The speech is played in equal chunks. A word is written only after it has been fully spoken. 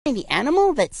the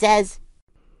animal that says,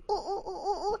 ooh, ooh,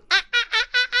 ooh, ooh, ah, ah, ah,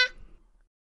 ah, ah.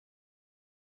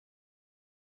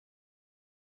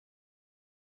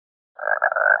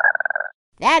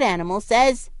 That animal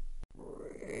says,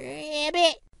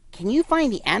 rabbit. Can you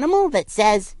find the animal that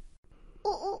says, Ooh,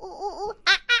 ooh, ooh, ooh, ooh,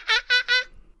 ah, ah, ah, ah, ah.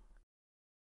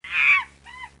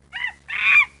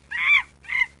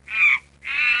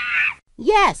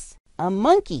 yes, a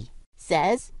monkey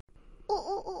says? Ooh,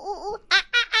 ooh, ooh, ooh, ooh, ah,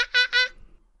 ah, ah, ah, ah.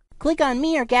 Click on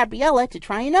me or Gabriella to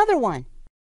try another one.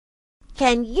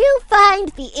 Can you find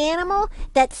the animal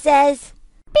that says,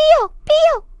 Pio,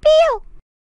 Pio, Pio?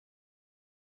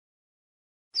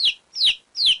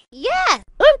 Yeah,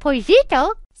 un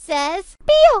pollito says,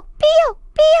 Pio, Pio,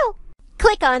 Pio.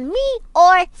 Click on me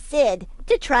or Sid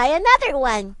to try another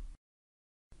one.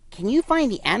 Can you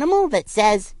find the animal that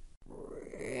says,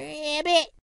 rabbit?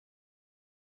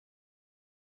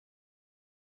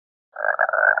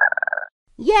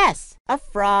 Yes, a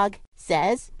frog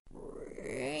says,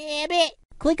 rabbit.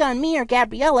 Click on me or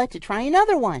Gabriella to try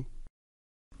another one.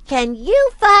 Can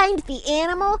you find the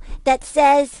animal that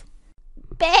says,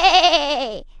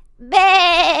 Bay,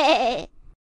 Bay?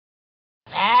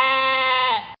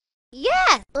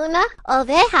 Yeah, una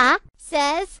oveja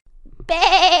says,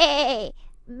 Bay,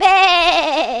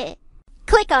 Bay.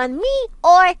 Click on me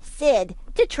or Sid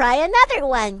to try another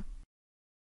one.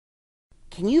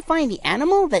 Can you find the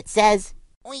animal that says,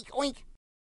 oink, oink?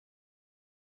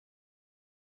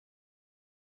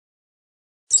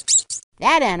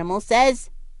 That animal says,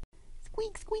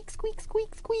 squeak, squeak, squeak,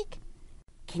 squeak, squeak.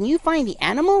 Can you find the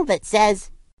animal that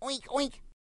says, oink, oink?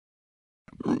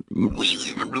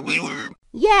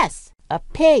 Yes, a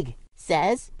pig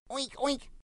says, oink, oink.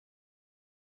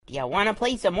 Do you want to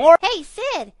play some more? Hey,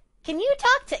 Sid, can you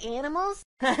talk to animals?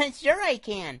 Sure I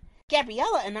can.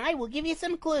 Gabriella and I will give you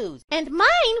some clues. And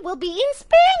mine will be in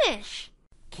Spanish.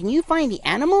 Can you find the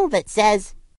animal that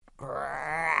says,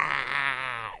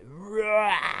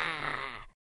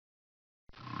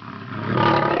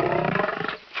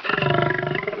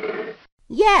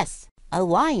 yes, a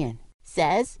lion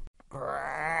says,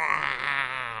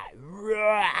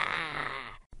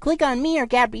 click on me or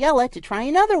Gabriella to try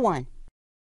another one.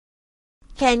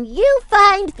 Can you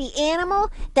find the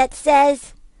animal that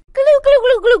says, glue, glue,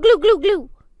 glue, glue, glue, glue, glue,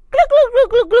 glue, glue,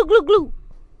 glue, glue, glue, glue?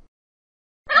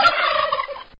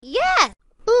 Yeah,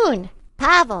 un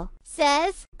pavo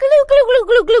says, glue, glue, glue,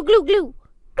 glue, glue, glue, glue,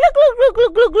 glue, glue, glue, glue,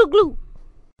 glue, glue, glue.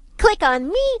 Click on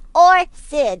me or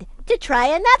Sid to try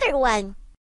another one.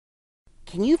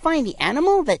 Can you find the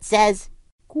animal that says,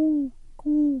 coo,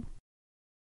 coo?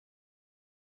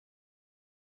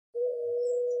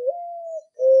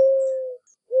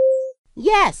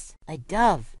 Yes, a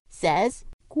dove says,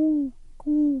 coo,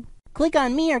 coo. Click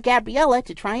on me or Gabriella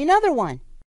to try another one.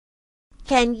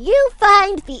 Can you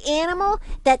find the animal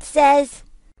that says,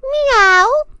 meow?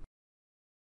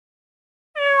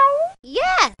 Meow.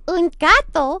 Yeah, un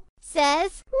gato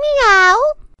says, meow.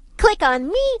 Click on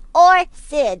me or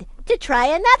Sid to try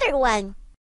another one.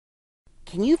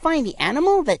 Can you find the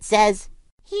animal that says,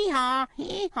 hee-haw,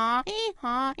 hee-haw,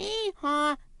 hee-haw,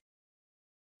 hee-haw?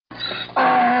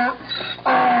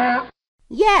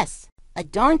 Yes, a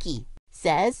donkey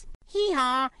says,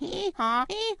 hee-haw, hee-haw,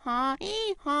 hee-haw,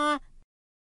 hee-haw.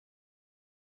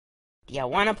 Do you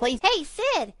want to play? Hey,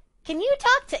 Sid, can you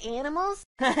talk to animals?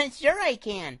 Sure I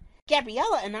can.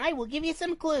 Gabriella and I will give you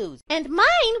some clues. And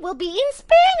mine will be in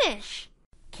Spanish.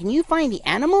 Can you find the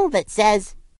animal that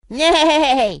says,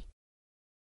 neigh?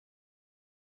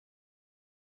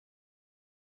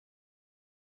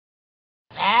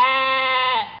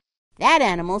 That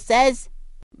animal says,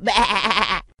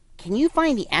 bah. Can you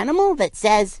find the animal that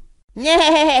says,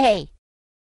 neigh?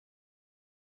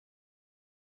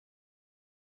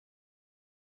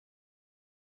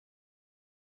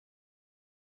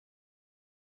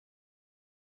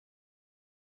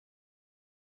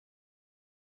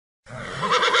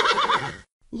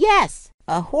 Yes,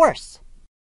 a horse